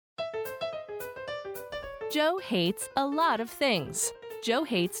Joe hates a lot of things. Joe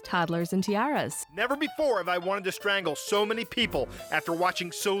hates toddlers and tiaras. Never before have I wanted to strangle so many people after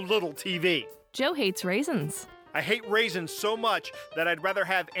watching so little TV. Joe hates raisins. I hate raisins so much that I'd rather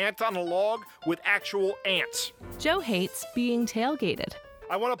have ants on a log with actual ants. Joe hates being tailgated.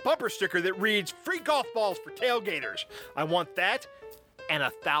 I want a bumper sticker that reads, "Free golf balls for tailgaters." I want that and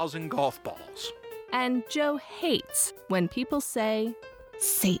 1,000 golf balls. And Joe hates when people say,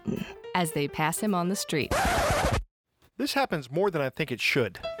 Satan, as they pass him on the street. This happens more than I think it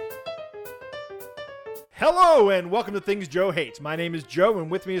should. Hello, and welcome to Things Joe Hates. My name is Joe,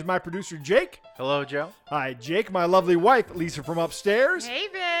 and with me is my producer, Jake. Hello, Joe. Hi, Jake, my lovely wife, Lisa from upstairs. Hey,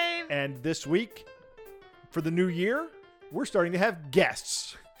 babe. And this week, for the new year, we're starting to have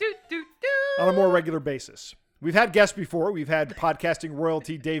guests on a more regular basis. We've had guests before. We've had podcasting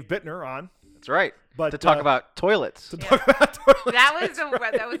royalty Dave Bittner on. That's right. But to talk about toilets. Talk about toilets. That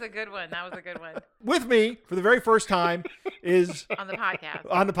was a good one. That was a good one With me, for the very first time, is on the podcast.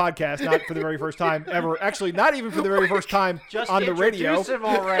 on the podcast, not for the very first time ever. Actually, not even for the very first time Just on the radio. introduce him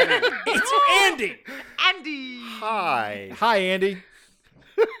already. It's Andy. Andy. Hi. Hi, Andy.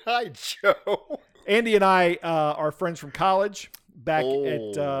 Hi, Joe. Andy and I are friends from college. Back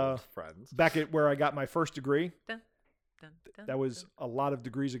Old friends. back at where I got my first degree. Dun, dun, dun, That was dun. a lot of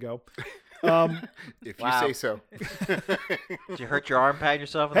degrees ago. If you Wow. say so. Did you hurt your arm, pat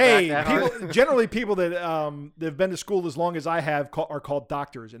yourself in the Hey, back that hard? people that have been to school as long as I have are called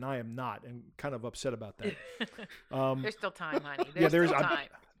doctors, and I am not, and kind of upset about that. There's still time, honey. Yeah, There's there's- still time.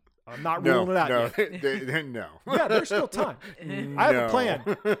 I'm not No, ruling it out no, yet. no. Yeah, there's still time. I have a No.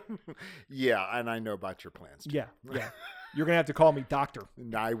 plan. Yeah, and I know about your plans. Too. Yeah. You're gonna have to call me doctor.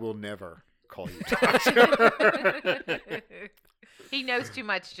 And I will never call you doctor. He knows too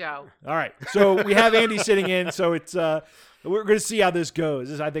much, Joe. All right. So we have Andy sitting in. So it's we're going to see how this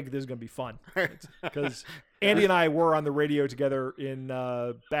goes. I think this is going to be fun because Andy and I were on the radio together in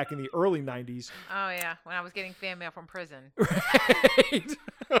back in the early '90s. Oh yeah, when I was getting fan mail from prison. Right.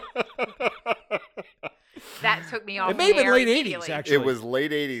 That took me off. It may have been air late '80s. immediately. Actually, It was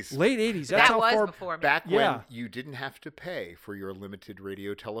late 80s. late '80s. That's That how was far before me. Back Yeah. when you didn't have to pay for your limited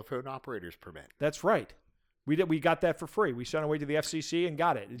radio telephone operator's permit. That's right. We got that for free. We sent our way to the FCC and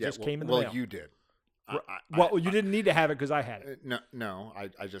got it. It just came in the mail. Well, you did. Well, you didn't need to have it because I had it. No,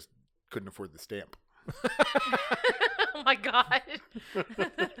 I just couldn't afford the stamp. Oh my god.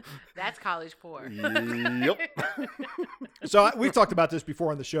 That's college poor. Yep. So we've talked about this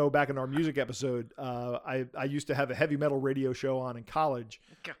before on the show back in our music episode. I used to have a heavy metal radio show on in college.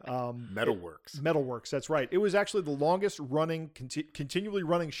 Metalworks. Metalworks, that's right. It was actually the longest running, continually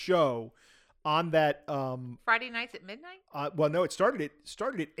running show on that. Friday nights at midnight? Well, no, it started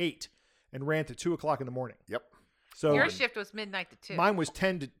at 8 and ran to 2:00 in the morning. Yep. So Your shift was midnight to 2. mine was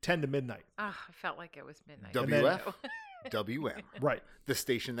 10 to midnight. Oh, I felt like it was midnight. WF. WM. Right. The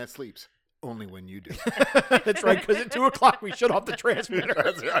station that sleeps only when you do. That's right. Because at 2:00 we shut off the transmitter.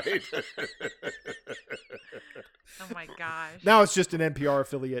 That's right. Oh my gosh. Now it's just an NPR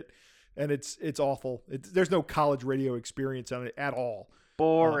affiliate, and it's awful. There's no college radio experience on it at all.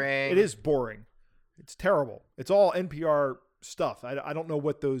 Boring. It is boring. It's terrible. It's all NPR stuff. I don't know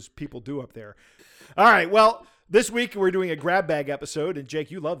what those people do up there. All right. Well, this week we're doing a grab bag episode, and Jake,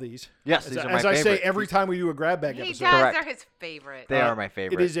 you love these. Yes, these are my As I say favorite. every time we do a grab bag He episode. does. Correct. They're his favorite. They are my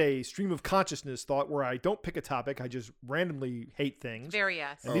favorite. It is a stream of consciousness thought where I don't pick a topic. I just randomly hate things. Very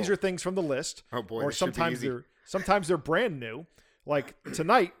yes. And these are things from the list. Oh, boy, Or this should be sometimes easy. sometimes they're brand new. Like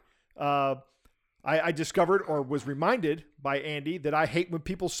tonight, I discovered or was reminded by Andy that I hate when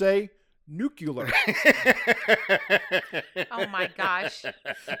people say nuclear. Oh my gosh.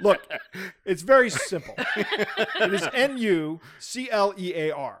 Look, it's very simple. It is Nuclear.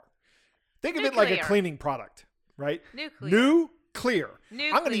 Think of it like a Nuclear. cleaning product, right? Nuclear. Nuclear. I'm going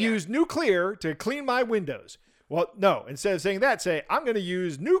to Nuclear. use nuclear to clean my windows. Well, no. Instead of saying that, say I'm going to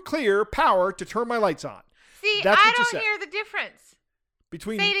use nuclear power to turn my lights on. See, That's I what you don't said. hear the difference.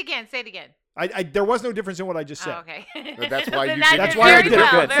 Between Say it again. Say it again. there was no difference in what I just said. Oh, okay. That's why Then you that did That's did why I very did it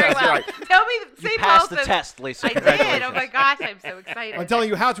well, good. Very That's well. right. Tell me, You say passed the Paul's test, Lisa. I did. Congratulations. Oh my gosh, I'm so excited. I'm telling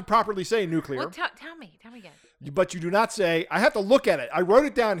you how to properly say nuclear, Well, tell me again. but you do not say. I have to look at it. I wrote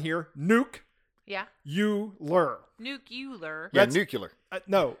it down here. Nuclear. Yeah. Nuclear. Nuclear. Yeah, That's- nuclear.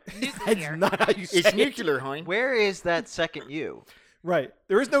 No, Nuclear. that's not how you say It's it. nuclear, Hein. Where is that second U? Right.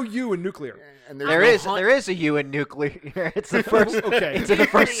 There is no U in nuclear. And There is a U in nuclear. It's the first. Okay. It's in the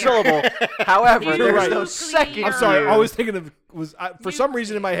first Nuclear. syllable. However, You're there's right. no second. I'm sorry. U. I was thinking of for some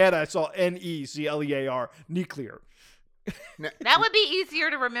reason in my head I saw Neclear. Nuclear. That would be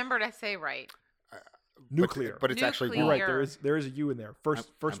easier to remember to say right. Nuclear. But it's actually You're wrong. right. Nuclear. There is a U in there. First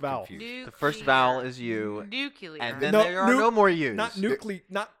I'm vowel. confused. The first vowel is U, Nuclear. and then No, there are no more U's. Not nuclear.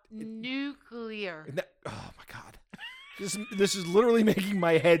 Not. Nuclear. Oh my god. This is literally making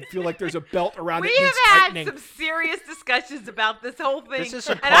my head feel like there's a belt around We it. And have it's had tightening. some serious discusions about this whole thing. This is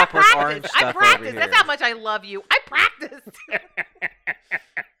some and I Clockwork Orange practiced. stuff I over practiced. That's here. how much I love you. I practiced.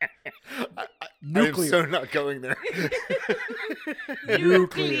 I am Nuclear. so not going there.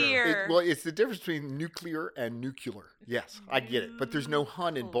 Nuclear. Well, it's the difference between nuclear and nuclear. Yes, I get it. But there's no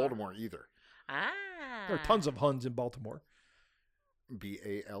Hun in Baltimore either. Ah. There are tons of Huns in Baltimore.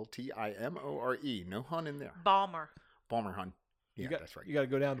 Baltimore. No Hun in there. Balmer. Balmer Hun. Yeah, that's right. You got to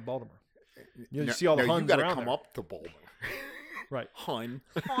go down to Baltimore. You no, see all the no, Huns you got to around come there. up to Baltimore. Right. Hun.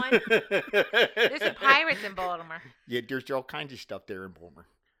 Fun. There's some pirates in Baltimore. Yeah, there's all kinds of stuff there in Baltimore.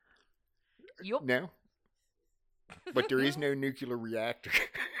 Yup. No. But there is no nuclear reactor.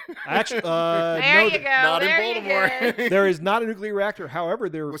 Actually, There no, you go. Not there in you go. Baltimore. there is not a nuclear reactor. However,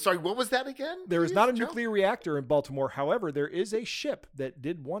 Well, sorry, what was that again? there is Please, not a Joe? nuclear reactor in Baltimore. However, there is a ship that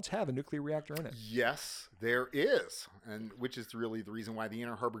did once have a nuclear reactor in it. Yes, there is, and which is really the reason why the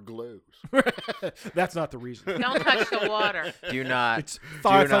Inner Harbor glows. That's not the reason. Don't touch the water. Do not. It's do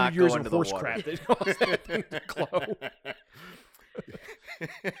 500 not years go of into the horse water. crap that caused that thing to glow.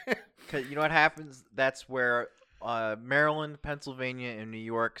 'Cause you know what happens? That's where Maryland, Pennsylvania, and New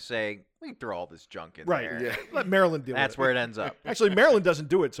York say we throw all this junk in Right. there. Yeah. Let Maryland deal That's with where it ends up. it. Actually, Maryland doesn't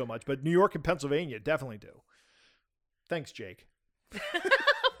do it so much, but New York and Pennsylvania definitely do. Thanks, Jake. Oh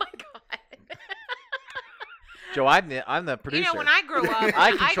my god. Joe, I'm the producer. You know, when I grew up,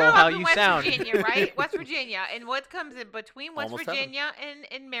 I control grew how up in you West sound. Virginia, right? West Virginia, and what comes in between West Almost heaven. Virginia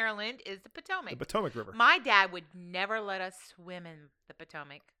and Maryland is the Potomac. The Potomac River. My dad would never let us swim in the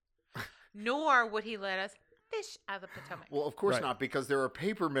Potomac, nor would he let us fish out of the Potomac. Well, of course Right. not, because there are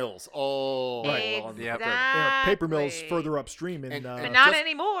paper mills all Right. along the Yep. river. There are paper mills Exactly. further upstream in. And- But not just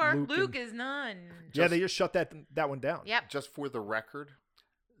anymore. Luke Luke and- is none. yeah, they just shut that one down. Yep. Just for the record,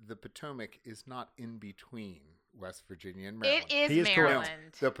 the Potomac is not in between West Virginia and It Maryland. is He is correct.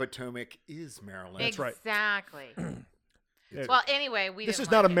 Maryland. The Potomac is Maryland. That's right. Exactly. Yeah. Well, anyway, we This didn't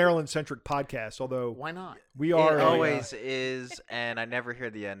is not a like it. Maryland-centric podcast, although Why not? we are. It a, always is, and I never hear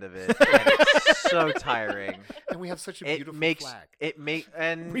the end of it. And it's so tiring. And we have such a It beautiful makes flag.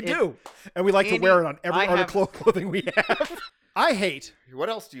 and we it- do, and we like to Andy, wear it on every I article of clothing we have. I hate. What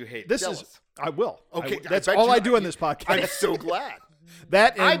else do you hate? This Tell is. us. I will. Okay, that's I bet all you- I do on this I'm podcast. so glad.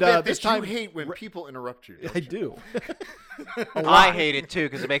 That I and bet this that time you hate when people interrupt you. don't I you? do. I hate it too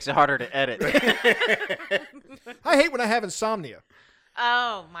because it makes it harder to edit. I hate when I have insomnia.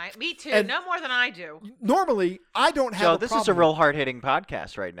 Oh my, me too. And- No more than I do. Normally, I don't have. Joe, a this is a problem. real hard-hitting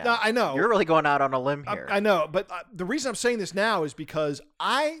podcast right now. No, I know. You're really going out on a limb here. I know, but the reason I'm saying this now is because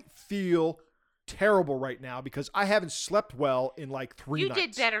I feel terrible right now because I haven't slept well in like 3 You nights.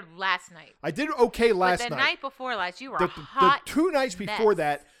 did better last night. I did okay last but the night. night before last, you were the, a hot. the 2 nights before mess.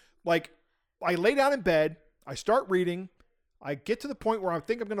 that, like I lay down in bed, I start reading, I get to the point where I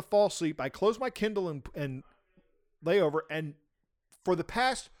think I'm going to fall asleep. I close my Kindle and lay over, and for the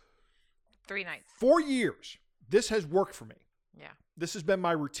past 3 nights. 4 years, this has worked for me. Yeah. This has been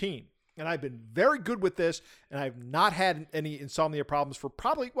my routine. And I've been very good with this, and I've not had any insomnia problems for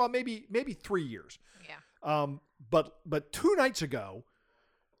probably, well, maybe 3 years. Yeah. But 2 nights ago,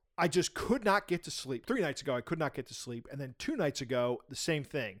 I just could not get to sleep. 3 nights ago, I could not get to sleep. And then 2 nights ago, the same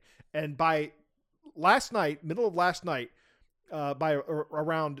thing. And by last night, middle of last night, by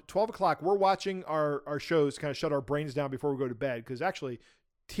around 12 o'clock, we're watching our shows, kind of shut our brains down before we go to bed. Because actually,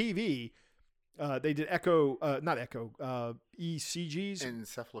 TV, they did ECGs.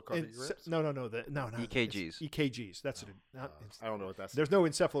 Encephalocardiogram? No. No. EKGs. EKGs. That's it. I don't know what that's. There's no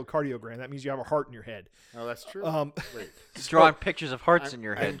encephalocardiogram. That means you have a heart in your head. Oh, that's true. Wait. Just drawing pictures of hearts in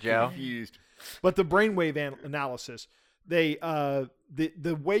your I'm head, Joe. Confused. But the brainwave analysis, they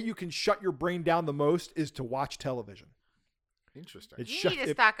the way you can shut your brain down the most is to watch television. Interesting. It You shut- need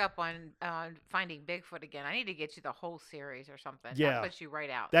to stock up on Finding Bigfoot again. I need to get you the whole series or something. Yeah. That puts you right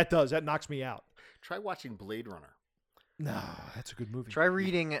out. That knocks me out. Try watching Blade Runner. No, that's a good movie. Try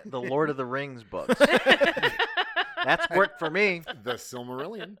reading the Lord of the Rings books. That's worked for me. The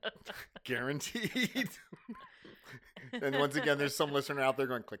Silmarillion. Guaranteed. And once again, there's some listener out there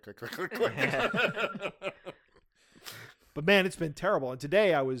going click, click, click, click, click. But man, it's been terrible. And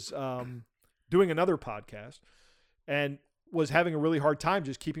today I was doing another podcast and was having a really hard time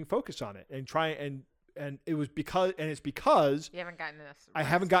just keeping focus on it and trying and it's because You haven't gotten this. I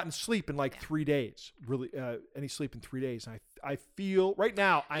haven't gotten sleep in like 3 days. Really, any sleep in 3 days. And I feel right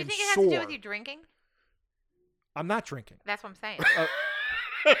now Do you I'm think it has sore. to do with you drinking? I'm not drinking. That's what I'm saying. Uh,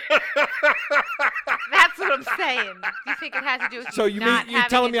 That's That's what I'm saying. Do you think it has to do with So you not mean you're having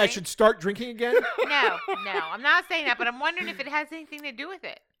telling a me I drink? should start drinking again? No, I'm not saying that, but I'm wondering if it has anything to do with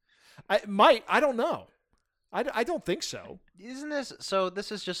it. I might. I don't know. I don't think so. Isn't this so?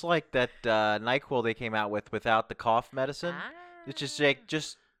 This is just like that NyQuil they came out with without the cough medicine. It's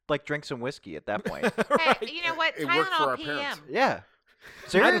just like drink some whiskey at that point. Hey, you know what? It worked for Tylenol our PM. parents. Yeah,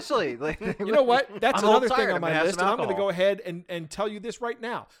 seriously. Like, You know what? That's I'm a little another thing tired. on I'm my gonna have list, some and I'm going to alcohol. go ahead and tell you this right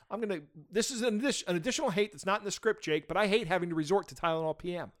now. This is an additional hate that's not in the script, Jake, but I hate having to resort to Tylenol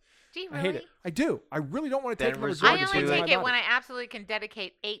PM. Do you I really? hate it. I do. I really don't want to take Then another resort drug. I to only it. take it when I absolutely can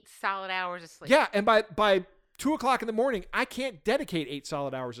dedicate 8 solid hours of sleep. Yeah, and by 2 o'clock in the morning, I can't dedicate 8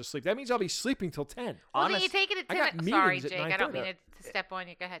 solid hours of sleep. That means I'll be sleeping till 10. Well, then Honest- you take it at I 10. got Sorry, meetings at Jake. I don't 9:30. mean to step on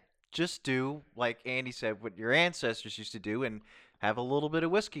you. Go ahead. just do like Andy said, what your ancestors used to do, and have a little bit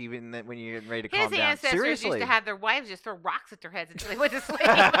of whiskey when you're getting ready to His calm down. ancestors Seriously. used to have their wives just throw rocks at their heads until they went to sleep.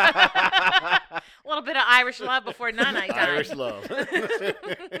 A little bit of Irish love before night time. Irish love.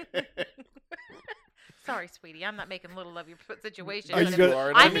 Sorry, sweetie. I'm not making little of your situation. Are you but if gonna- are,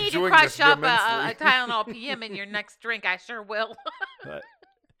 and I I'm need to enjoying crush this up a immensely. Tylenol PM in your next drink. I sure will. But,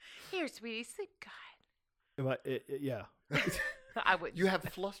 Here, sweetie. Sleep good. yeah. I would. You have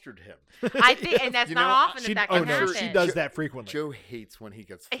flustered him. I think, and that's You not know, often She, that oh can no, happen. she does that frequently. Joe hates when he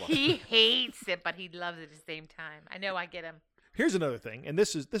gets flustered. He hates it, but he loves it at the same time. I know. I get him. Here's another thing, and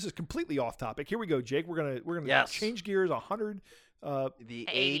this is completely off topic. Here we go, Jake. We're gonna Yes. change gears 100. The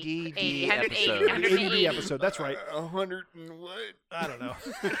 80, 80 180, episode. 180. ADD episode. That's right. 100 and what? I don't know.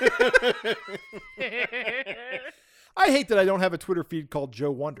 I hate that I don't have a Twitter feed called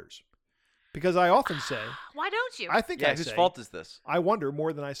Joe Wonders, because I often say Why don't you? I think Yeah, I whose say fault is this? I wonder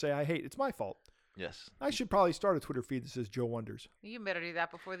more than I say I hate. It's my fault. Yes. I should probably start a Twitter feed that says Joe Wonders. You better do that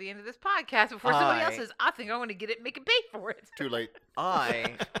before the end of this podcast. Before somebody else I- says, "I think I want to get it, and make it pay for it." Too late.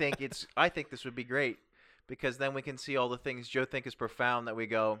 I think this would be great because then we can see all the things Joe think is profound that we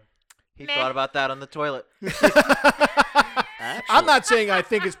go, he Meh. thought about that on the toilet. I'm not saying I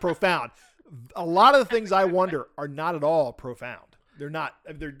think it's profound. A lot of the things I wonder are not at all profound. They're not.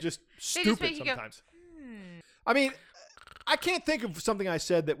 They're just They just stupid make you go, sometimes. I mean, I can't think of something I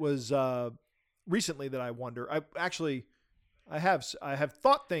said that was recently that I wonder. I have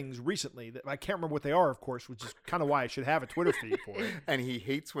thought things recently that I can't remember what they are, of course, which is kind of why I should have a Twitter feed for it. And he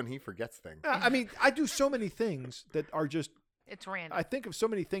hates when he forgets things. I mean, I do so many things that are just. It's random. I think of so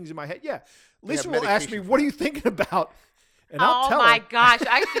many things in my head. Yeah, Lisa will ask me, medication for "What are you thinking about?" And I'll Oh tell my her. gosh!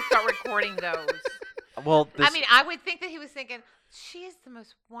 I should start recording those. Well, this, I mean, I would think that he was thinking, "She is the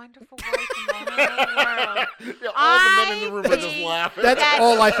most wonderful wife in the whole world." Yeah, all the men in the room are just think laughing. That's that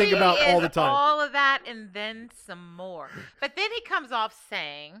all I think she about all is the time. All of that and then some more. But then he comes off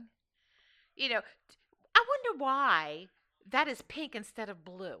saying, you know, I wonder why that is pink instead of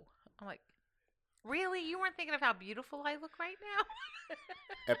blue. I'm like, really? You weren't thinking of how beautiful I look right now?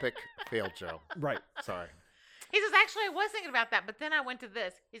 Epic fail, Joe. Right. Sorry. He says, actually, I was thinking about that, but then I went to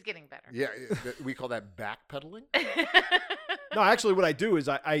this. He's getting better. Yeah, we call that backpedaling. No, actually, what I do is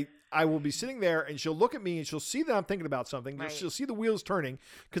I will be sitting there and she'll look at me and she'll see that I'm thinking about something. Right. She'll see the wheels turning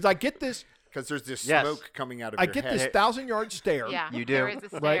because I get this. Because there's this Yes. smoke coming out of I your get head. this 1,000-yard stare. Yeah, You there do.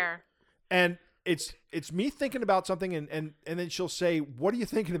 is a Right. stare. And it's me thinking about something and then she'll say, "What are you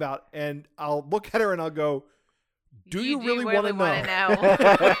thinking about?" And I'll look at her and I'll go, "Do you really want to know?" wanna know?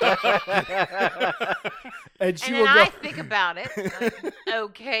 And she And will then go I think about it.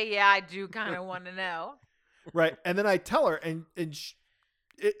 Okay, yeah, I do kind of want to know. right. And then I tell her, and it's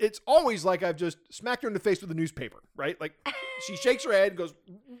always like I've just smacked her in the face with a newspaper. Right? Like she shakes her head and goes,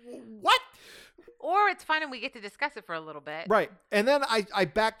 "What?" Or it's fun and we get to discuss it for a little bit. Right. And then I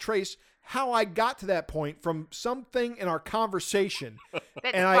backtrace how I got to that point from something in our conversation.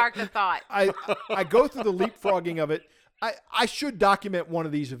 That And sparked a thought. I go through the leapfrogging of it. I should document one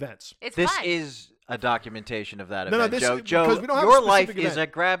of these events. It's this fun. is a documentation of that No, no, event, this- Joe. because Joe, we don't have a your life specific is a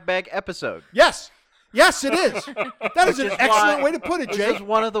event. grab bag episode. Yes. Yes, it is. That is an Which is excellent why- way to put it, This Jake. is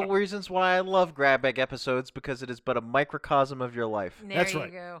one of the reasons why I love grab bag episodes because it is but a microcosm of your life. There That's you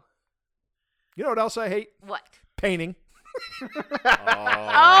right. go. You know what else I hate? What? Painting.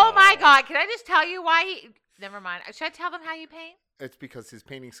 Oh my God! Can I just tell you why he? Never mind. Should I tell them how you paint? It's because his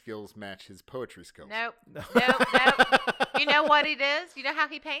painting skills match his poetry skills. Nope. Nope. You know what it is? You know how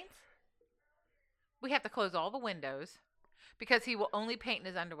he paints? We have to close all the windows because he will only paint in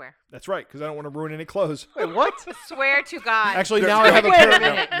his underwear. That's right, because I don't want to ruin any clothes. Wait, what? Swear to God. Actually, No, now no, I have a Wait a pair of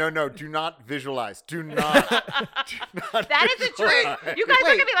minute. No, do not visualize. Do not. That is the truth. You guys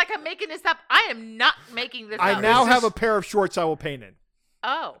are gonna be like, I'm making this up. I am not making this I up. now This have is- a pair of shorts I will paint in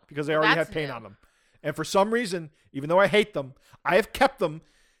Oh. because I well, already that's have paint new. on them. And for some reason, even though I hate them, I have kept them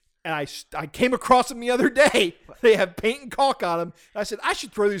And I came across them the other day. They have paint and caulk on them. I said, I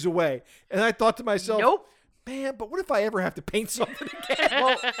should throw these away. And I thought to myself, Nope. man, but what if I ever have to paint something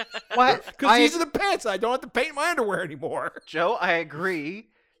again? What? Because these are the pants. I don't have to paint my underwear anymore. Joe, I agree.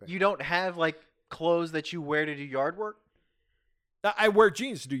 You don't have like clothes that you wear to do yard work. I wear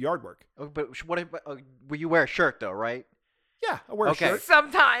jeans to do yard work. Oh, but what if well, you wear a shirt though, right? Yeah, I wear Okay. a shirt.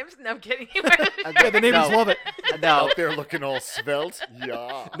 Sometimes. No, I'm kidding. Yeah, the neighbors No. love it. No, Out there looking all svelte.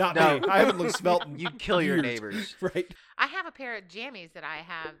 Yeah. Not No. me. I haven't looked svelte in you'd kill your years. neighbors. Right. I have a pair of jammies that I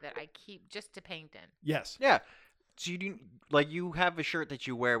have that I keep just to paint in. Yes. Yeah. So you do like you have a shirt that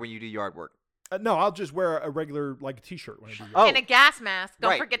you wear when you do yard work. No, I'll just wear a regular like T-shirt when I do yard. Oh. And a gas mask.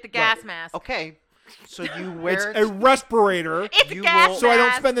 Don't Right, forget the gas mask. Okay. So you It's wear a respirator, It's a You gas will- so I don't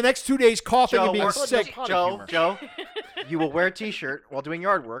mask. spend the next 2 days coughing Joe, and being we're- sick. Pot of Joe, humor. Joe, you will wear a T-shirt while doing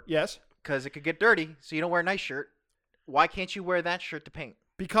yard work Yes, because it could get dirty. So you don't wear a nice shirt. Why can't you wear that shirt to paint?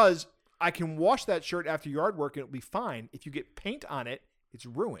 because I can wash that shirt after yard work and it'll be fine. If you get paint on it, it's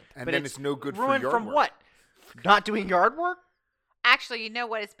ruined. And But then it's no good for Ruined yard from work. what? Not doing yard work? Actually, you know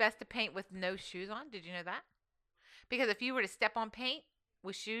what? It's best to paint with no shoes on. Did you know that? Because if you were to step on paint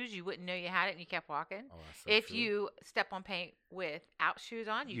with shoes, you wouldn't know you had it and you kept walking. Oh, that's so If true. you step on paint without shoes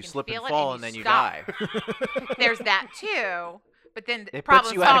on, you, You can slip feel and fall it and then you stop. die. There's that too. But then It problem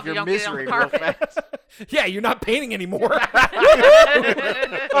puts you out solved. of You your don't get it on misery the real carpet. fast. Yeah, you're not painting anymore.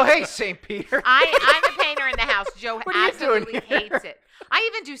 Oh, hey, St. Peter. I'm a painter in the house. Joe What are you doing absolutely here? hates it. I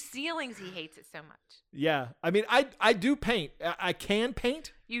even do ceilings. He hates it so much. Yeah, I mean, I do paint. I can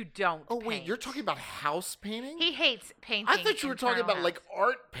paint. You don't. Oh, wait. paint. You're talking about house painting? He hates painting. I thought you were talking internal about like house.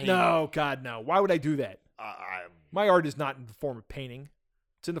 art painting. No, God, no. Why would I do that? I- My art is not in the form of painting.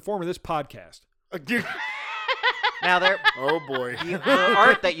 It's in the form of this podcast. Now there, oh, boy. the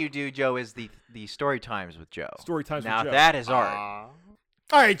art that you do, Joe, is the story times with Joe. Story times with now Joe. that is art.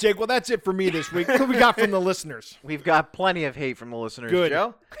 All right, Jake. Well, that's it for me this week. What we got from the listeners? We've got plenty of hate from the listeners, Good.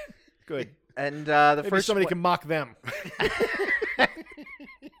 Joe. Good. And the Maybe first somebody one- can mock them.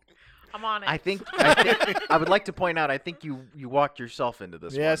 I'm on it. I think I would like to point out. I think you walked yourself into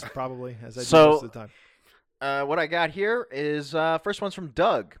this Yes, one. probably, as I do So- most of the time. What I got here is first one's from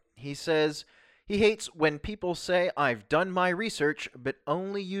Doug. He says he hates when people say, "I've done my research, but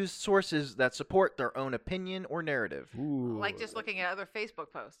only use sources that support their own opinion or narrative." Ooh. like just looking at other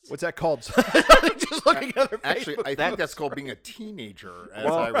Facebook posts. What's that called? Just looking at their Actually, Facebook I think That- that's called being a teenager, as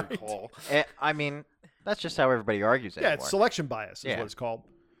Well, I right. recall. I mean, that's just how everybody argues Yeah, anymore. it's selection bias is Yeah. what it's called.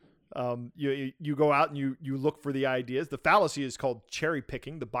 You go out and you look for the ideas. The fallacy is called cherry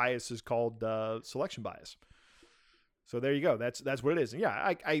picking. The bias is called selection bias. So there you go. That's what it is. And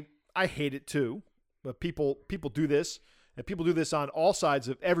yeah, I hate it too. But people do this, and people do this on all sides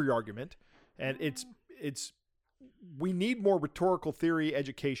of every argument. And it's we need more rhetorical theory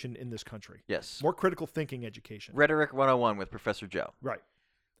education in this country. Yes. More critical thinking education. Rhetoric 101 with Professor Joe. Right.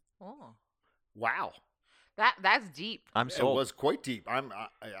 Oh, Wow. that's deep. I'm It sold. was quite deep. I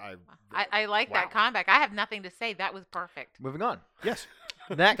I like that Wow. comeback. I have nothing to say. That was perfect. Moving on. Yes.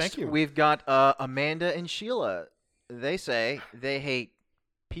 Next, Thank you. we've got Amanda and Sheila. They say they hate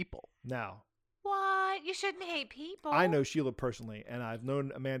people. Now, What? You shouldn't hate people. I know Sheila personally, and I've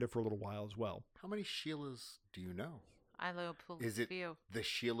known Amanda for a little while as well. How many Sheilas do you know? I know a Is it few. the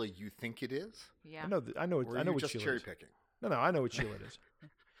Sheila you think it is? Yeah. I know what Or are you what just Sheila cherry is. picking? No, I know what Sheila it is.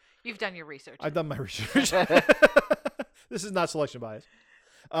 You've done your research. I've done my research. This is not selection bias.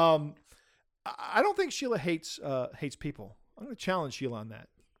 I don't think Sheila hates people. I'm going to challenge Sheila on that.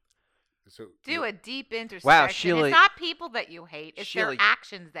 So Do a deep introspection. Wow, Sheila- It's not people that you hate. It's Sheila- their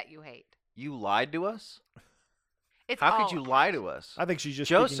actions that you hate. You lied to us? It's How all could you lie to us? I think she's just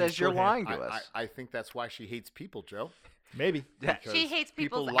Joe speaking in says you're shorthand. lying to us. I think that's why she hates people, Joe. Maybe. Yeah. She because hates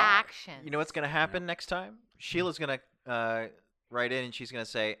people people's lie. actions. You know what's going to happen next time? Sheila's going to write in and she's going to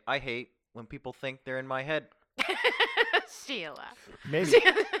say, "I hate when people think they're in my head." Sheila. Maybe.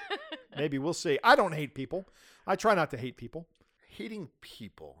 Maybe. We'll see. I don't hate people. I try not to hate people. Hating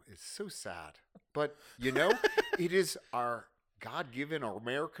people is so sad. But, you know, it is our God-given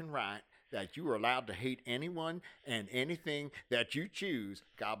American right that you are allowed to hate anyone and anything that you choose.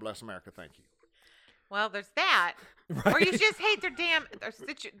 God bless America. Thank you. Well, there's that. Or you just hate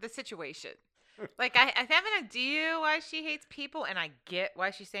the situation. Like, I have an idea why she hates people, and I get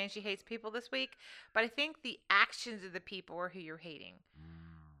why she's saying she hates people this week. But I think the actions of the people are who you're hating.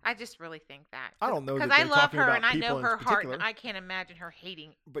 I just really think that. I don't know that Because I they're love talking her about and I know people in her heart, particular. and I can't imagine her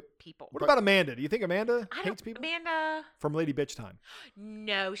hating But people. What about Amanda? Do you think Amanda I hates don't, people? Amanda. From Lady Bitch Time.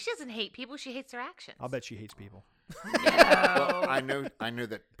 No, she doesn't hate people. She hates their actions. I'll bet she hates people. Well, I know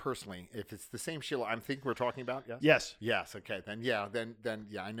that personally. If it's the same Sheila, I think we're talking about. Yes. Yes. Yes. Okay. Then yeah. Then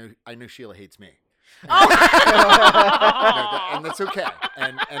yeah. I know Sheila hates me. Oh. And that's okay.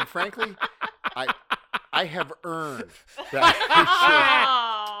 And frankly, I have earned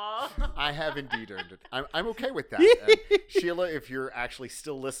that. I have indeed earned it. I'm okay with that. And Sheila, if you're actually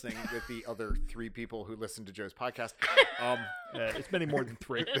still listening with the other 3 people who listen to Joe's podcast, It's many more than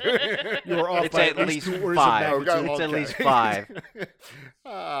 3. You are off It's by at least 2 orders 5. of magnitude. It's at least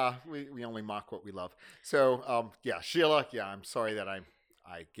 5. We only mock what we love. So yeah, Sheila. Yeah, I'm sorry that I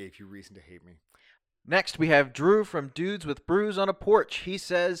gave you reason to hate me. Next, we have Drew from Dudes with Brews on a Porch. He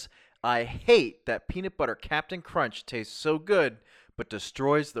says, I hate that peanut butter Captain Crunch tastes so good, but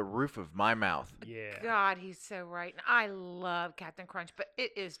destroys the roof of my mouth. Yeah. God, he's so right. And I love Captain Crunch, but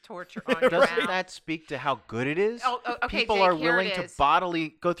it is torture on your Doesn't mouth. that speak to how good it is? Oh, okay, People Jake, are here it willing to is.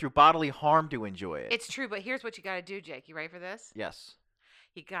 go through bodily harm to enjoy it. It's true, but here's what you got to do, Jake. You ready for this? Yes.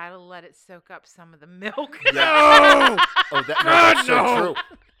 You got to let it soak up some of the milk. No! Oh, that's so no! true.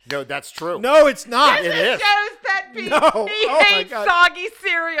 No, that's true. No, it's not. This is Joe's pet peeve. No. He Oh my hates God. soggy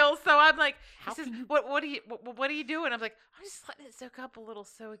cereal. So I'm like, he says, what are you doing? I'm like, I'm just letting it soak up a little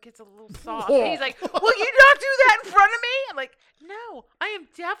so it gets a little soft. And he's like, will you not do that in front of me? I'm like, no, I am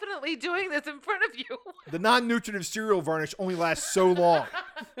definitely doing this in front of you. The non-nutritive cereal varnish only lasts so long.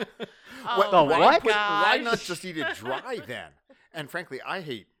 Oh, the my what? Why gosh. not just eat it dry then? And frankly, I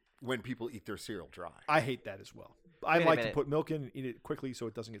hate when people eat their cereal dry. I hate that as well. I Wait a like to minute. put milk in and eat it quickly so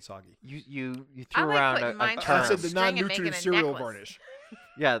it doesn't get soggy. You I threw like around putting a mine term. I said the String and non-nutritive making a cereal necklace. varnish.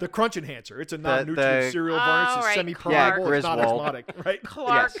 Yeah, The Crunch Enhancer. It's a non-nutritive the- cereal Oh, varnish. It's right, semi-permeable. Clark. It's not Yeah, osmotic, right?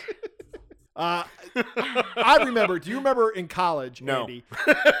 Clark. I remember. Do you remember in college, No. Andy?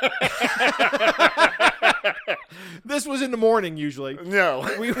 This was in the morning usually. No.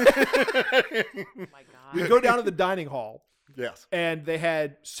 We Oh, my God. we'd go down to the dining hall Yes. and they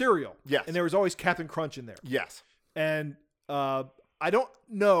had cereal. Yes. And there was always Captain Crunch in there. Yes. And I don't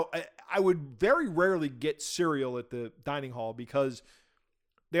know. I would very rarely get cereal at the dining hall because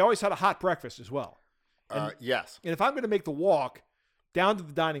they always had a hot breakfast as well. Yes. And if I'm going to make the walk down to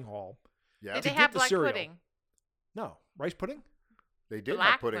the dining hall, Yes. Did to they get have the black cereal. pudding? no, rice pudding? They did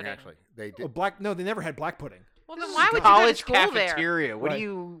Black have pudding, pudding. actually. They Oh, did. No, they never had black pudding. Well, This then is why would you go to college school there? cafeteria. What Right.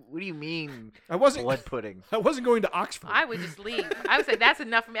 do you mean I wasn't. blood pudding? I wasn't going to Oxford I would just leave. I would say that's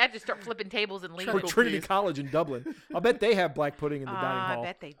enough for me. I'd just start flipping tables and leave. or Chuckle Trinity peas. College in Dublin. I'll bet they have black pudding in the dining I hall.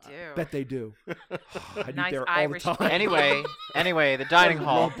 bet they do. Bet they do. I'd eat Nice there Irish all the time. Anyway, the dining I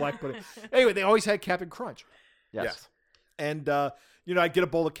hall. love black pudding. Anyway, they always had Captain Crunch. Yes. And, I'd get a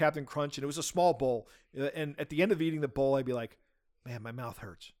bowl of Captain Crunch, and it was a small bowl. And at the end of eating the bowl, I'd be like, man, my mouth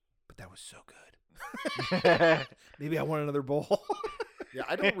hurts. But that was so good. Maybe I want another bowl. Yeah,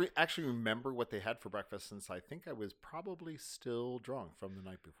 I don't actually remember what they had for breakfast since I think I was probably still drunk from the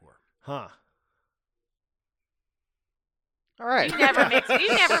night before. Huh. All right. You never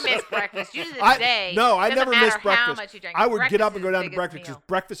miss breakfast. You to this day. No, I doesn't never matter missed How breakfast. much you drink. I would get up and Breakfast go is down the to breakfast biggest because meal.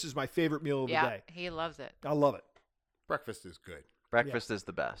 breakfast is my favorite meal of the Yeah, day. he loves it. I love it. Breakfast is good. Breakfast is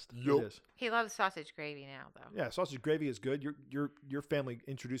the best. It is. He loves sausage gravy now, though. Yeah, sausage gravy is good. Your family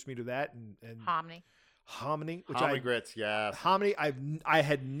introduced me to that and Hominy. hominy, which Hominy grits, yes. hominy I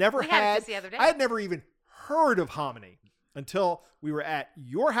had never We had it had. just the other day. I had never even heard of hominy until we were at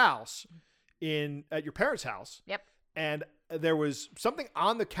your house at your parents' house, Yep. and there was something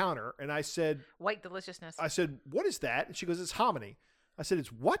on the counter, and I said, White deliciousness. "What is that?" And she goes, "It's hominy." I said,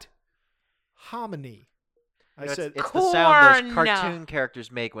 "It's what?" Hominy. I You know, said, it's the sound those Corn. cartoon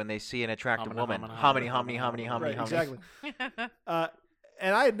characters make when they see an attractive woman. Hominy, hominy, hominy, hominy, right, hominy. exactly.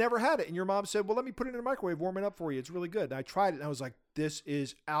 And I had never had it. And your mom said, well, let me put it in the microwave, warm it up for you. It's really good. And I tried it, and I was like, this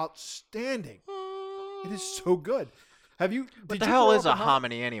is outstanding. It is so good. Have you? What did the you hell grow is up a on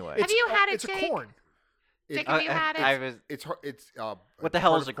hominy anyway? Have you had it, It's a Jake? corn. Jake, It- have you had it? I was, It's what the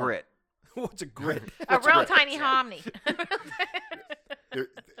hell part is a of corn. grit? What's a grit? A What's a real grit? tiny hominy. There-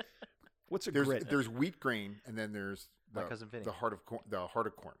 What's a there's grit? there's wheat grain and then there's My cousin Vinny. the heart of corn. The heart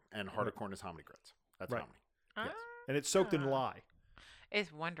of corn, and heart of corn is hominy grits. That's Right. hominy. Ah, And it's soaked in lye.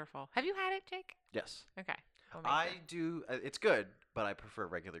 It's wonderful. Have you had it, Jake? Yes. Okay. We'll make I sure. do. It's good, but I prefer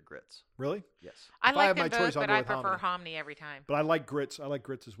regular grits. Really? Yes. I if I like have them my both, choice, I'll but go I with prefer hominy. hominy every time. But I like grits. I like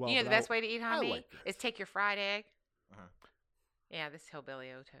grits as well. You know the but best way to eat hominy like grits. is take your fried egg. Uh-huh. Yeah, this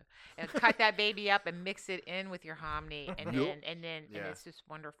hillbilly Oto, and cut that baby up and mix it in with your hominy, and Yup. and Yeah. it's just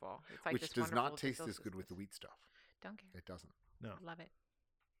wonderful. It's like Which this does not wonderful taste as delicious- good with the wheat stuff. Don't care. It doesn't. No. Love it.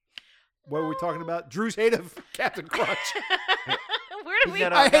 What were we talking about? Drew's hate of Captain Crunch. Where do we? No,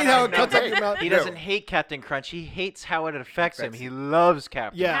 no, I hate how it no, cuts no. up your mouth. He No. doesn't hate Captain Crunch. He hates how it affects him. Affects He him. loves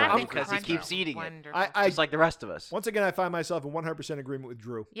Captain Yeah, Crunch I'm- because he Crunch keeps is eating it, wonderful. I just like the rest of us. once again, I find myself in 100% agreement with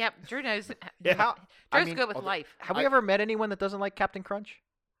Drew. Yep, Drew knows. Yeah. How- Drew's I mean, good with although- life. Have we ever met anyone that doesn't like Captain Crunch?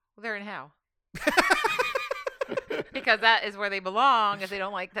 Well, they're in hell. Because that is where they belong if they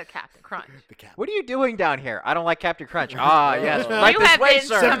don't like the Captain Crunch. The cat. What are you doing down here? I don't like Captain Crunch. Ah, yes, You right You this have way, been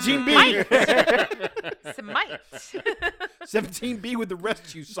sir. 17B. Some mites. 17B with the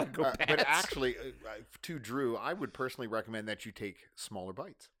rest, you But psychopaths. actually, to Drew, I would personally recommend that you take smaller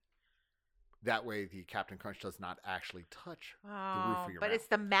bites. That way, the Captain Crunch does not actually touch the roof Oh, of your but mouth. it's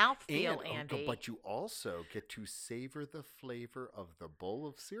the mouthfeel, Andy. But you also get to savor the flavor of the bowl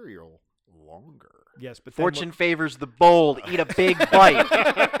of cereal longer. Yes, but then Fortune favors the bold. Eat a big bite.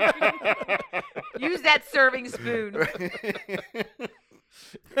 Use that serving spoon.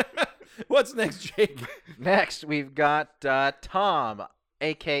 what's next, Jake? Next, we've got Tom,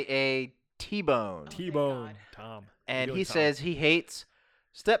 a.k.a. T-Bone. T-Bone. God. Tom. And You he Tom. says he hates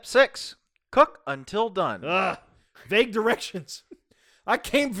step 6, cook until done. Ugh, vague directions. I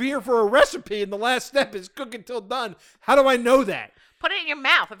came here for a recipe, and the last step is cook until done. How do I know that? Put it in your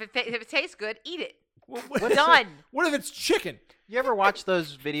mouth. If it tastes good, eat it. What, Done. What if it's chicken? You ever watch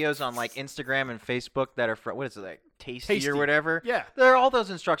those videos on like Instagram and Facebook that are what is it, like tasty, Tasty. or whatever? Yeah. They're all those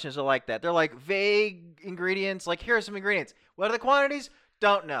instructions are like that. They're like vague ingredients. Like here are some ingredients. What are the quantities?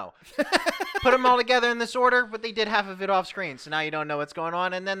 Don't know. Put them all together in this order, but they did half of it off screen, so now you don't know what's going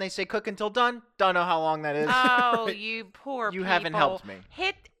on. And then they say cook until done. Don't know how long that is. Oh, you poor You people. haven't helped me.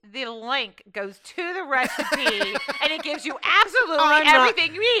 Hit the link, goes to the recipe, and it gives you absolutely I'm not-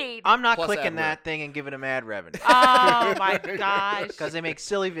 everything you need. I'm not Plus clicking ad that thing and giving them ad revenue Oh, my gosh. because they make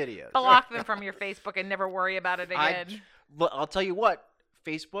silly videos. Block them from your Facebook and never worry about it I- again. Look, I'll tell you what.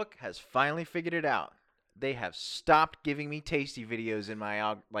 Facebook has finally figured it out. They have stopped giving me tasty videos in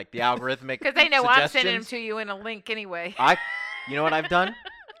my the algorithmic. Because they know I'm sending them suggestions. to you in a link anyway. You know what I've done,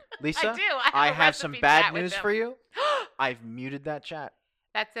 Lisa? I do. I have a have some recipe bad chat with news them. for you. I've muted that chat.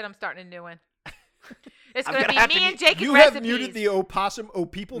 That's it. I'm starting a new one. It's I'm going to gonna be have me to and Jake You and have recipes. muted the opossum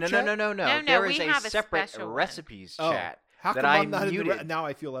people No, chat? no. No, There we is a have a separate special one. recipes Oh, chat how that come I I'm not muted. in the now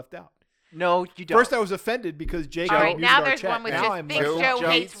I feel left out. No, you don't. First I was offended because Jake All had right, muted now our there's chat. one with now just I'm Big left Joe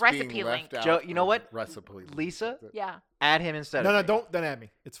out. hates being recipe left link. out Joe, you know of what? Recipe. Lisa, Yeah. add him instead No, of me. don't add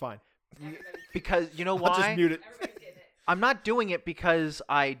me. It's fine. Because you know I'll just why? mute it. I'm not doing it because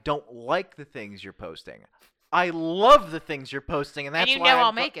I don't like the things you're posting. I love the things you're posting, and that's And you why know I'm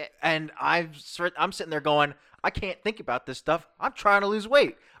I'll make it. And I'm sitting there going, I can't think about this stuff. I'm trying to lose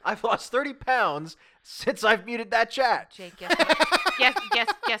weight. I've lost 30 pounds since I've muted that chat. Jake, guess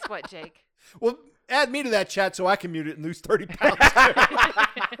what? guess what, Jake? Well, add me to that chat so I can mute it and lose 30 pounds.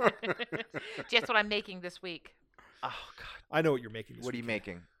 Guess what I'm making this week? Oh God, I know what you're making. This what are you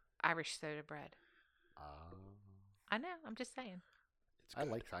weekend. making? Irish soda bread. I know. I'm just saying. I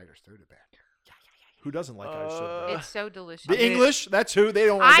like cider soda bad. Who doesn't like Irish soda? Uh, It's so delicious. The English, that's who. They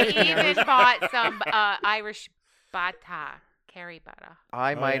don't like I anything even else. bought some Irish butter, curry butter.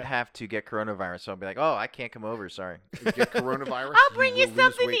 I might yeah. have to get coronavirus, so I'll be like, oh, I can't come over. Sorry. You get coronavirus. I'll bring you will lose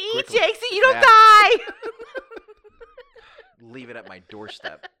something to weight eat, quickly. Jake, so you don't Yeah. die. Leave it at my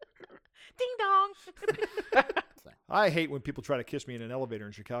doorstep. Ding dong. I hate when people try to kiss me in an elevator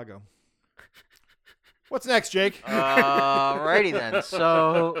in Chicago. What's next, Jake? Alrighty then.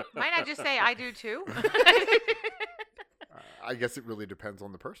 So Might I just say I do too? I guess it really depends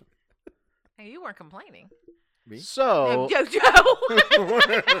on the person. Hey, you weren't complaining. Me? so Joe.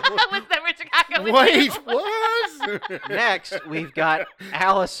 Was never in Chicago with Wait, you. what? next we've got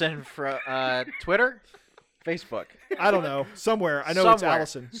Allison from Twitter, Facebook. I don't know. Somewhere. I know it's Somewhere.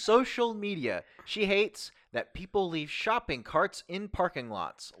 Allison. Social media. She hates that people leave shopping carts in parking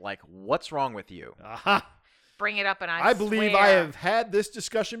lots. Like, what's wrong with you? Aha. Bring it up, and I believe I swear. have had this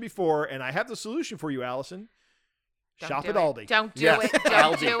discussion before, and I have the solution for you, Allison. Don't Shop do at it. Aldi. Don't do Yes, it.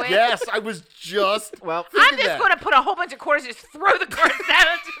 Don't Aldi. do it. Yes, I was just. Well, I'm thinking just that. going to put a whole bunch of quarters, just throw the cards down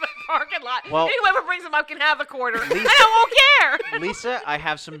into the parking lot. Well- and whoever brings them up can have a quarter. Lisa- And I won't care. Lisa, I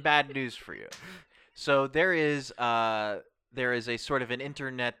have some bad news for you. So there is a sort of an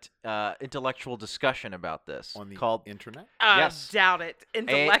internet intellectual discussion about this On the called internet? Yes. Doubt it.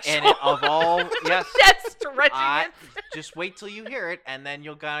 Intellectual. and of all yes. That's stretching I, it. just wait till you hear it, and then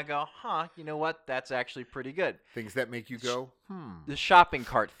you'll kind of go, huh, you know what? That's actually pretty good. Things that make you go, The shopping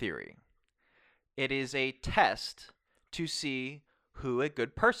cart theory. It is a test to see who a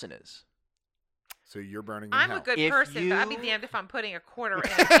good person is. So you're burning in I'm hell. a good If person, but I'd be you- damned if I'm putting a quarter in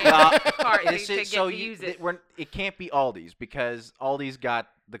Well, a cart to This get is- so to you- use it. it can't be Aldi's because Aldi's got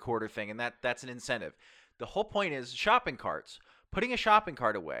the quarter thing, and that's an incentive. The whole point is shopping carts. putting a shopping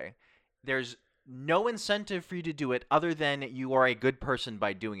cart away, there's no incentive for you to do it other than you are a good person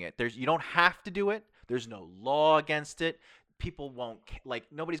by doing it. You don't have to do it. There's no law against it. People won't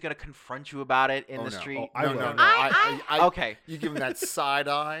nobody's gonna confront you about it in the street. Oh, I will. No. Okay. You give them that side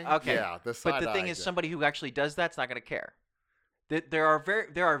eye. Okay. Yeah, the side eye. But the thing is, somebody who actually does that's not gonna care. There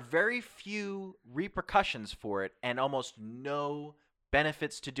are very few repercussions for it, and almost no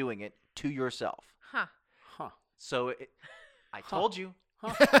benefits to doing it to yourself. Huh. Huh. So I told you.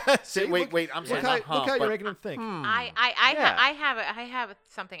 See, Wait. I'm sorry. Look how you're making them think. I have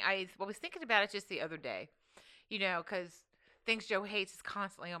something. I was thinking about it just the other day, because things Joe hates is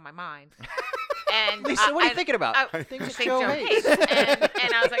constantly on my mind. And Lisa, what are you thinking about? Things Joe hates. And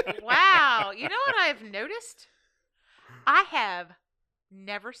I was like, wow. You know what I've noticed? I have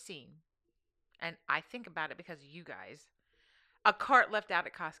never seen, and I think about it because of you guys, a cart left out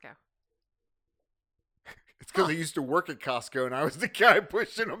at Costco. It's because I used to work at Costco, and I was the guy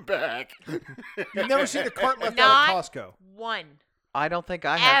pushing them back. You've never seen a cart left out at Costco. One. I don't think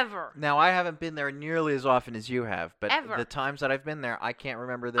I have. Ever. Now, I haven't been there nearly as often as you have, but Ever. the times that I've been there, I can't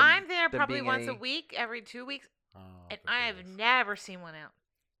remember them. I'm there them probably being once a any- week, every 2 weeks, Oh, and for I have goodness. never seen one out.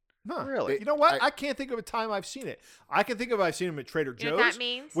 Huh. Really? You know what? I can't think of a time I've seen it. I can think of I've seen them at Trader You know Joe's, what that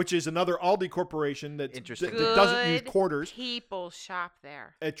means? which is another Aldi corporation that Interesting. doesn't use Good quarters. people shop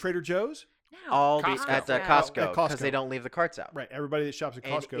there. At Trader Joe's, No. All Costco. at the At Costco because Costco. they don't leave the carts out. right? Everybody that shops at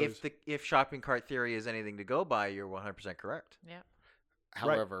And Costco if shopping cart theory is anything to go by, you're 100% correct. Yep.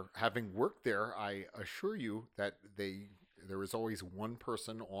 However, having worked there, I assure you that there is always one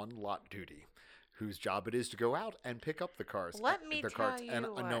person on lot duty whose job it is to go out and pick up the cars. Let me the tell carts. And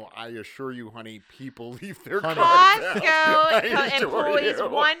you no, what. I assure you, honey, people leave their Honey. cars out. I Costco assure employs you.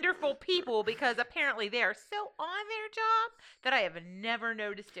 wonderful people because apparently they are so on their job that I have never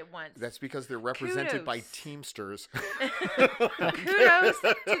noticed it once. That's because they're represented by Kudos. Teamsters. Kudos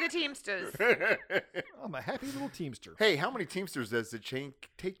to the Teamsters. I'm a happy little Teamster. Hey, how many Teamsters does it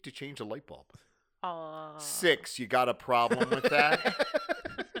take to change a light bulb? Oh. 6. You got a problem with that?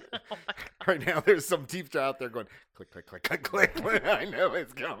 Right now, there's some Teamster out there going click, click, click, click, click. I know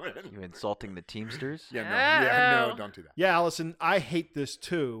it's coming. You insulting the Teamsters? No, Uh-oh. don't do that. Yeah, Allison, I hate this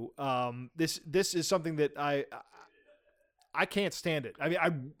too. This is something that I can't stand it. I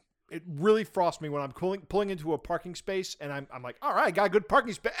mean, it really frosts me when I'm pulling into a parking space and I'm like, all right, I got a good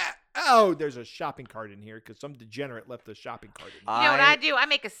parking space. Oh, there's a shopping cart in here because some degenerate left the shopping cart in here. You know what I do? I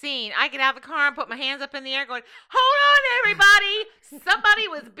make a scene. I get out of the car and put my hands up in the air going, hold on, everybody. Somebody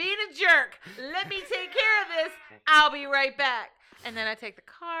was being a jerk. Let me take care of this. I'll be right back. And then I take the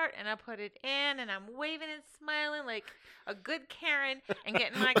cart and I put it in and I'm waving and smiling like a good Karen and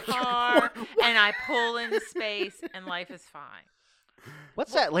get in my car and I pull into space and life is fine.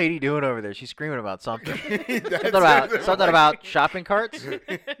 What's that lady doing over there? She's screaming about something. That's something about shopping carts? A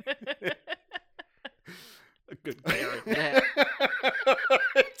good Karen. Yeah.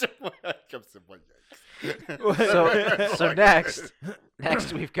 So- So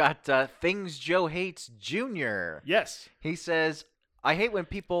next we've got Things Joe Hates Jr. Yes. He says, I hate when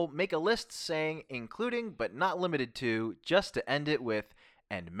people make a list saying including but not limited to just to end it with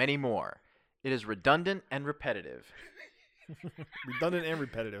and many more. It is redundant and repetitive. Redundant and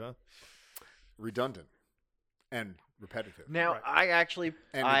repetitive, huh? Redundant and repetitive. Now, Right. I actually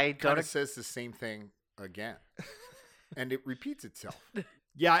And I it kind don't of says the same thing again. And it repeats itself.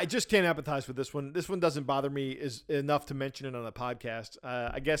 Yeah, I just can't empathize with this one. This one doesn't bother me enough to mention it on a podcast.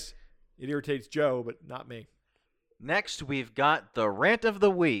 I guess it irritates Joe, but not me. Next, we've got the rant of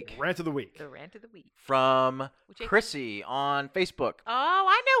the week Rant of the week. The rant of the week. from Which I- Chrissy on Facebook. Oh,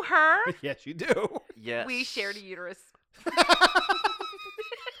 I know her. Yes, you do. Yes. We shared a uterus.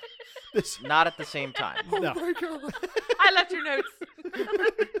 This, Not at the same time. no. my God. I left your notes.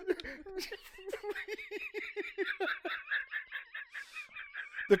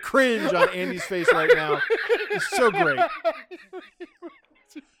 The cringe on Andy's face right now is so great.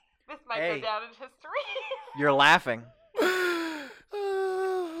 This might Hey. go down in history. You're laughing.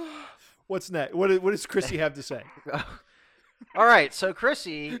 What's next? What does Chrissy have to say? All right, so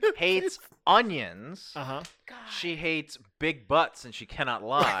Chrissy hates onions. Uh-huh. God. She hates big butts, and she cannot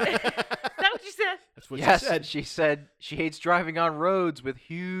lie. Is that what you said? That's what Yes, she said. she said she hates driving on roads with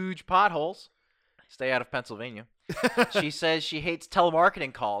huge potholes. Stay out of Pennsylvania. She says she hates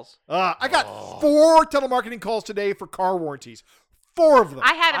telemarketing calls. I got 4 telemarketing calls today for car warranties. 4 of them.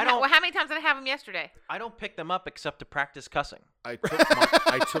 I had I him. don't- Well, how many times did I have him yesterday? I don't pick them up except to practice cussing. I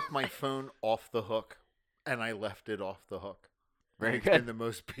took my phone off the hook, and I left it off the hook. Very It's good. been the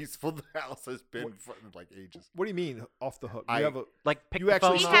most peaceful the house has been for like ages. What do you mean off the hook? I- You have a Like pick You the actually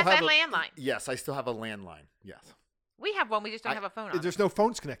phone He still up. has have that a- landline. Yes, I still have a landline. Yes. We have one. We just don't have a phone on. There's no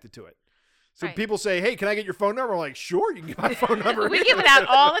phones connected to it. So Right. people say, "Hey, can I get your phone number?" I'm like, "Sure, you can get my phone number." We give it out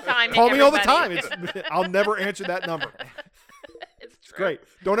all the time. to Call me all the time. everybody. I'll never answer that number. It's It's true. great.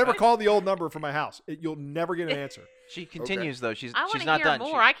 Don't ever call the old number from my house. You'll never get an answer. She continues though. She's I want she's to not hear done.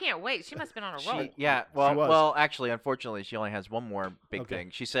 more. I can't wait. She must have been on a roll. Yeah, She was. well, actually, unfortunately, she only has one more big Okay.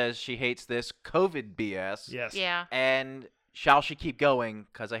 thing. She says she hates this COVID BS. Yes. Yeah. And shall she keep going?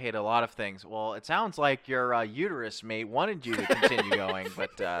 Because I hate a lot of things. Well, it sounds like your uterus mate wanted you to continue going,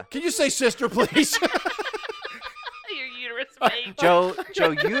 but Can you say sister, please? Your uterus mate. Joe,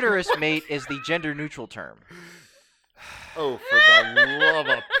 uterus mate is the gender neutral term. Oh, for the love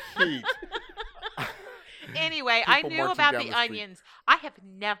of Pete. Anyway, I People knew marching about down the the street. onions. I have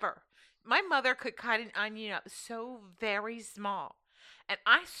never. My mother could cut an onion up so very small. And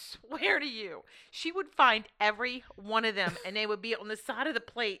I swear to you, she would find every one of them and they would be on the side of the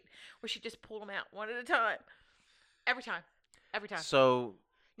plate where she just pulled them out one at a time. Every time. Every time. So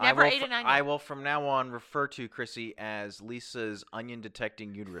Never ate an onion. I will from now on refer to Chrissy as Lisa's onion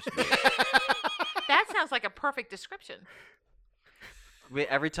detecting uterus mate. That sounds like a perfect description.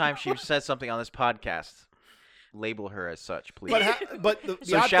 Every time she says something on this podcast, label her as such, please. But the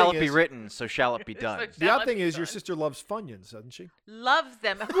So odd shall thing it be is- written, so shall it be done. The Shall odd it thing be is your done? sister loves Funyuns, doesn't she? Loves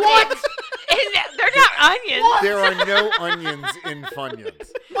them. What? They're not onions. There are no onions in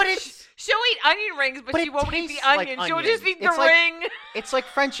Funyuns. But it's She'll eat onion rings, but But she it won't eat the tastes like onion. She'll onion. just eat the It's like- ring. like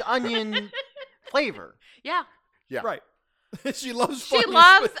French onion flavor. Yeah. Yeah. Right. she loves She Funyuns,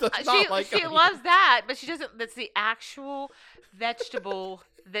 loves but does not like she onions. loves that, but she doesn't. That's the actual vegetable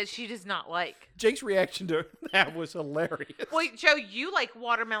that she does not like. Jake's reaction to that was hilarious. Well, Joe, you like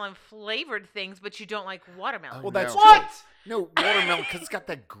watermelon flavored things, but you don't like watermelon. Well, that's no. true. No, watermelon, because it's got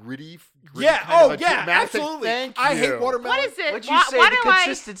that gritty Yeah. kind Oh, of a yeah. dramatic- Absolutely. Thank I hate you. watermelon. What is it? Would you why say why the do I?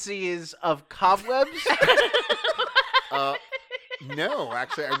 consistency is of cobwebs? No,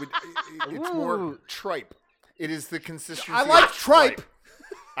 actually, I would. It's more Ooh. tripe. It is the consistency. I like of tripe.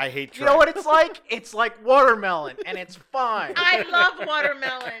 I hate tripe. You know what it's like? It's like watermelon, and it's fine. I love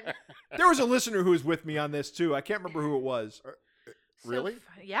watermelon. There was a listener who was with me on this too. I can't remember who it was. Really?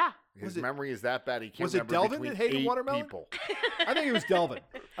 Yeah. His Was it- memory is that bad. He can't was it remember Delvin between that hated 8 watermelon? people. I think it was Delvin.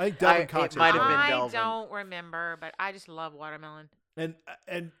 I think Delvin It Cox. might have been I Delvin. don't remember, but I just love watermelon. And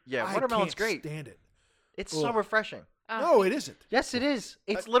Yeah, I watermelon's can't great. Stand it. It's Ugh. so refreshing. No, it isn't. Yes, it is.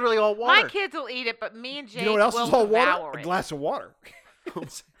 It's literally all water. My kids will eat it, but me and Jake You know what else will is all water? devour A it. glass of water.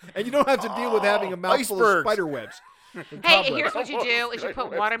 And you don't have to deal with having a mouthful of icebergs. spider webs. and Hey, cobwebs. here's what you do: is you put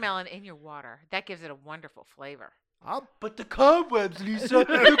Spider watermelon in your water. That gives it a wonderful flavor. But the cobwebs, Lisa.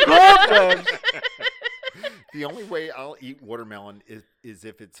 The cobwebs. The only way I'll eat watermelon is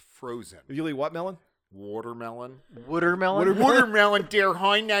if it's frozen. You eat what melon? Watermelon. Watermelon. Watermelon, dear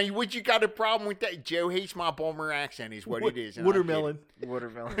honey. Now, what you got a problem with that? Joe hates my Balmer accent, is what it is. and I get Watermelon.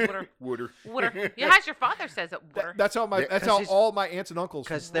 Watermelon. Water, Water. water. Yeah, how's your father says it? Water. That's how Yeah, that's how he's- all my aunts and uncles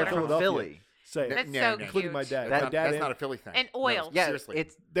Because from they're from Philadelphia Philly. say it. That's No, so no. cute. Including my dad. That- My dad That's and- not a Philly thing. And No, oil. Yeah, seriously.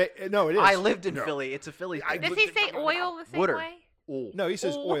 no, it is. I lived in No. Philly. It's a Philly I thing. Does he say oil the same Water. way? Oh. No, he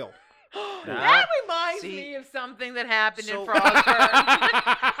says Oh. oil. That reminds See- me of something that happened So- in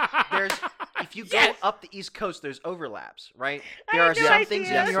Frostburg. There's if you go Yes. up the East Coast, there's overlaps, right? I There are had no some things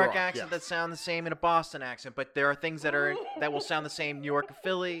in idea. a New York Yes. accent that sound the same in a Boston accent, but there are things that are that will sound the same New York,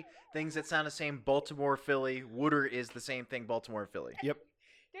 Philly. Things that sound the same Baltimore, Philly. Water is the same thing Baltimore, Philly. Yep.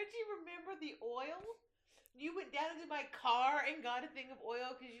 Don't you remember the oil? You went down into my car and got a thing of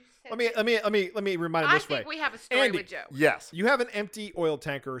oil because you said. Let me remind him I this way. think we have a story Andy. with Joe. Yes. You have an empty oil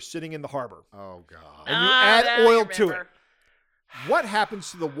tanker sitting in the harbor. Oh, God. And you Ah, add now I oil to remember. it. What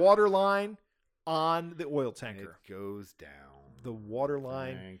happens to the water line on the oil It tanker? goes down. The water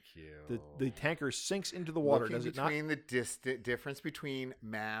line, Thank you. the tanker sinks into the water, Looking does it not? between the difference between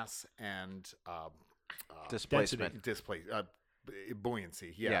mass and Displacement.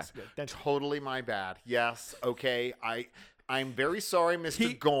 buoyancy. Yes. Yeah, density. Totally my bad. Yes. Okay. I'm very sorry, Mr.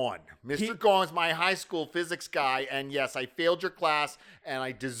 He- Gaughan. Mr. Gaughan's my high school physics guy, and yes, I failed your class, and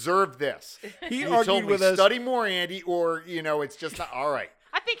I deserve this. He You argued told me with us. study more, Andy, or it's just not all right.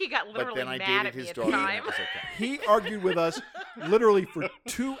 I think he got But literally then I mad dated at me his at the daughter, and time. it was okay. He argued with us literally for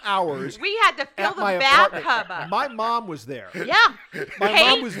 2 hours We had to fill at the my apartment. bathtub up. My mom was there. Yeah. My Kate,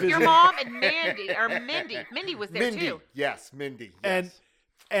 mom was your visiting. mom and Mandy or Mindy. Mindy was there Mindy. too. Yes, Mindy. and Yes.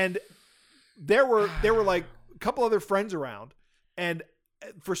 and there were like a couple other friends around, and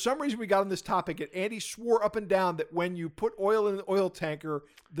for some reason we got on this topic, and Andy swore up and down that when you put oil in the oil tanker,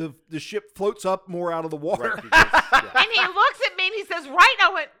 the ship floats up more out of the water. Right, because, yeah. And he looks at me and he says, "Right."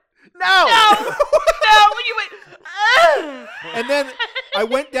 I went, No. "No, no." When you went, "Ugh." And then I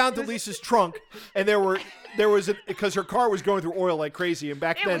went down to Lisa's trunk, and there were there was because her car was going through oil like crazy, and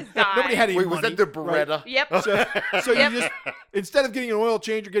back It then was dying. nobody had any Wait, money. was that the right? Beretta? Yep. So you just, instead of getting an oil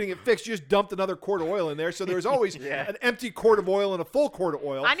change or getting it fixed, you just dumped another quart of oil in there. So there was always an empty quart of oil and a full quart of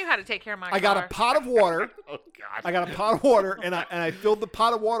oil. I knew how to take care of my car. I got a pot of water. Oh God! I got a pot of water, and I filled the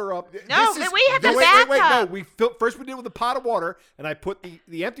pot of water up. No, This is- we had the wait. No, bathtub. first we did with a pot of water, and I put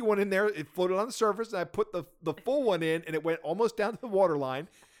the empty one in there. It floated on the surface, and I put the full one in, and it went almost down to the water line,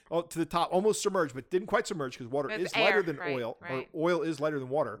 to the top, almost submerged, but didn't quite submerge because water With is air, lighter than right, oil, right. or oil is lighter than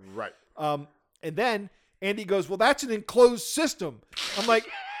water. Right. And then Andy goes, "Well, that's an enclosed system." I'm like,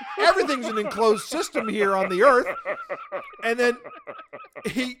 "Everything's an enclosed system here on the Earth." And then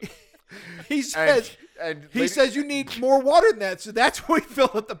he says. And He says you need more water than that, so that's what we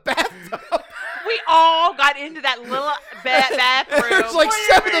filled at the bathtub. We all got into that little bathroom. There's like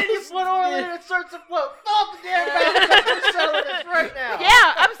seven of You us. put oil in it, it starts to float. Stop the damn bathtub. We're settling this right now.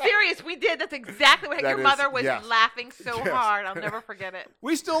 Yeah, I'm serious. We did. That's exactly what That your is- mother was yes. laughing so Yes. hard. I'll never forget it.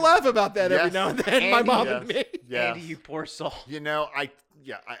 We still laugh about that every Yes. now and then, my Andy, mom yes. and me. Yeah. Andy, you poor soul. You know, I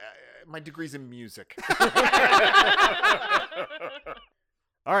my degree's in music.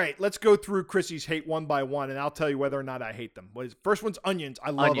 All right, let's go through Chrissy's hate one by one, and I'll tell you whether or not I hate them. First one's onions. I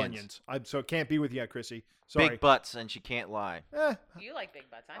love onions. So it can't be with you, Chrissy. Sorry. Big butts, and she can't lie. You like big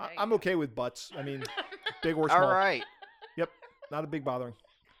butts. I know. I'm you okay with butts. I mean, big or small. All right. Yep, not a big bothering.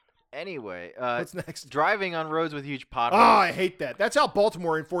 Anyway, What's next? driving on roads with huge Oh, potholes. I hate that. That's how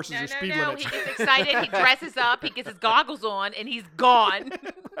Baltimore enforces No, their speed no. limits. He gets excited. He dresses up. He gets his goggles on, and he's gone.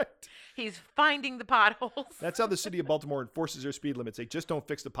 Right. He's finding the potholes. That's how the city of Baltimore enforces their speed limits. They just don't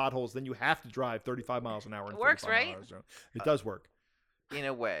fix the potholes. Then you have to drive 35 miles an hour. It works, 35 right? miles an hour. It does work. In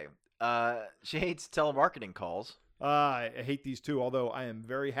a way. She hates telemarketing calls. I hate these too, although I am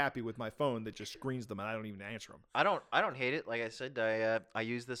very happy with my phone that just screens them and I don't even answer them. I don't hate it. Like I said, I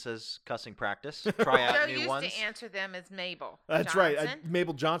use this as cussing practice. Try out Joe new used ones. to answer them as Mabel. That's right. Johnson.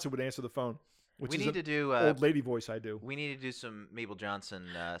 Mabel Johnson would answer the phone, which We is need to an do old lady voice I do. we need to do some Mabel Johnson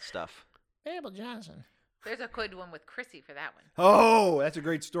stuff. Mabel Johnson. There's a good one with Chrissy for that one. Oh, that's a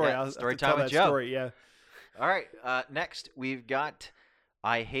great story. Yeah, I'll have story to tell time with that Joe. story. Yeah. All right. Next, we've got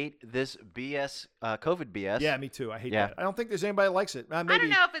I hate this BS, COVID BS. Yeah, me too. I hate Yeah. that. I don't think there's anybody that likes it. Maybe. I don't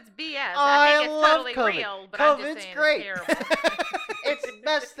know if it's BS. I I think it's love totally COVID. real, but I'm just COVID's saying great. it's terrible. It's the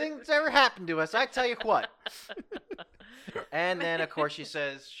best thing that's ever happened to us. I tell you what. And then, of course, she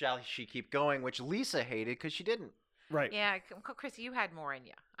says, "Shall she keep going?" Which Lisa hated because she didn't. Right. Yeah, Chrissy, you had more in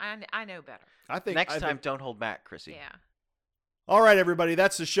you. I know better. I think Next I time, think- don't hold back, Chrissy. Yeah. All right, everybody.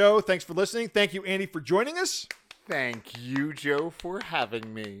 That's the show. Thanks for listening. Thank you, Andy, for joining us. Thank you, Joe, for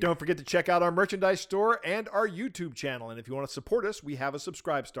having me. Don't forget to check out our merchandise store and our YouTube channel. And if you want to support us, we have a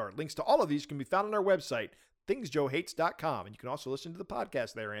Subscribe Star. Links to all of these can be found on our website, thingsjoehates.com. And you can also listen to the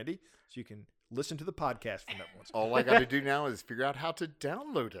podcast there, Andy. So you can listen to the podcast from that one. All I got to do now is figure out how to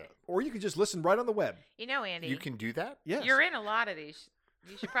download it. Or you can just listen right on the web. You know, Andy, You can do that? Yes. you're in a lot of these.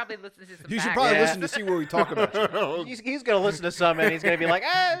 You should probably listen to some You should back. probably Yeah. listen to see where we talk about you. He's going to listen to some and he's going to be like,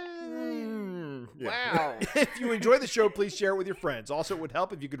 Yeah. wow. If you enjoy the show, please share it with your friends. Also, it would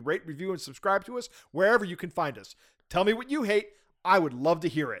help if you could rate, review, and subscribe to us wherever you can find us. Tell me what you hate. I would love to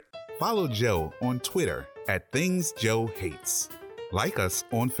hear it. Follow Joe on Twitter at Things Joe Hates. Like us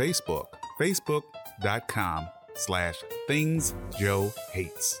on Facebook, facebook.com/Things Joe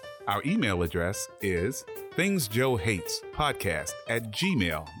Hates. Our email address is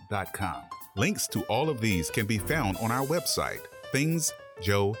thingsjoehatespodcast@gmail.com. Links to all of these can be found on our website,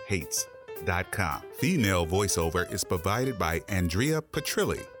 thingsjoehates.com. Female voiceover is provided by Andrea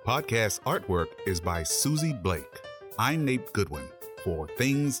Petrilli. Podcast artwork is by Susie Blake. I'm Nate Goodwin for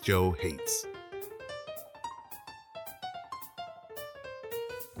Things Joe Hates.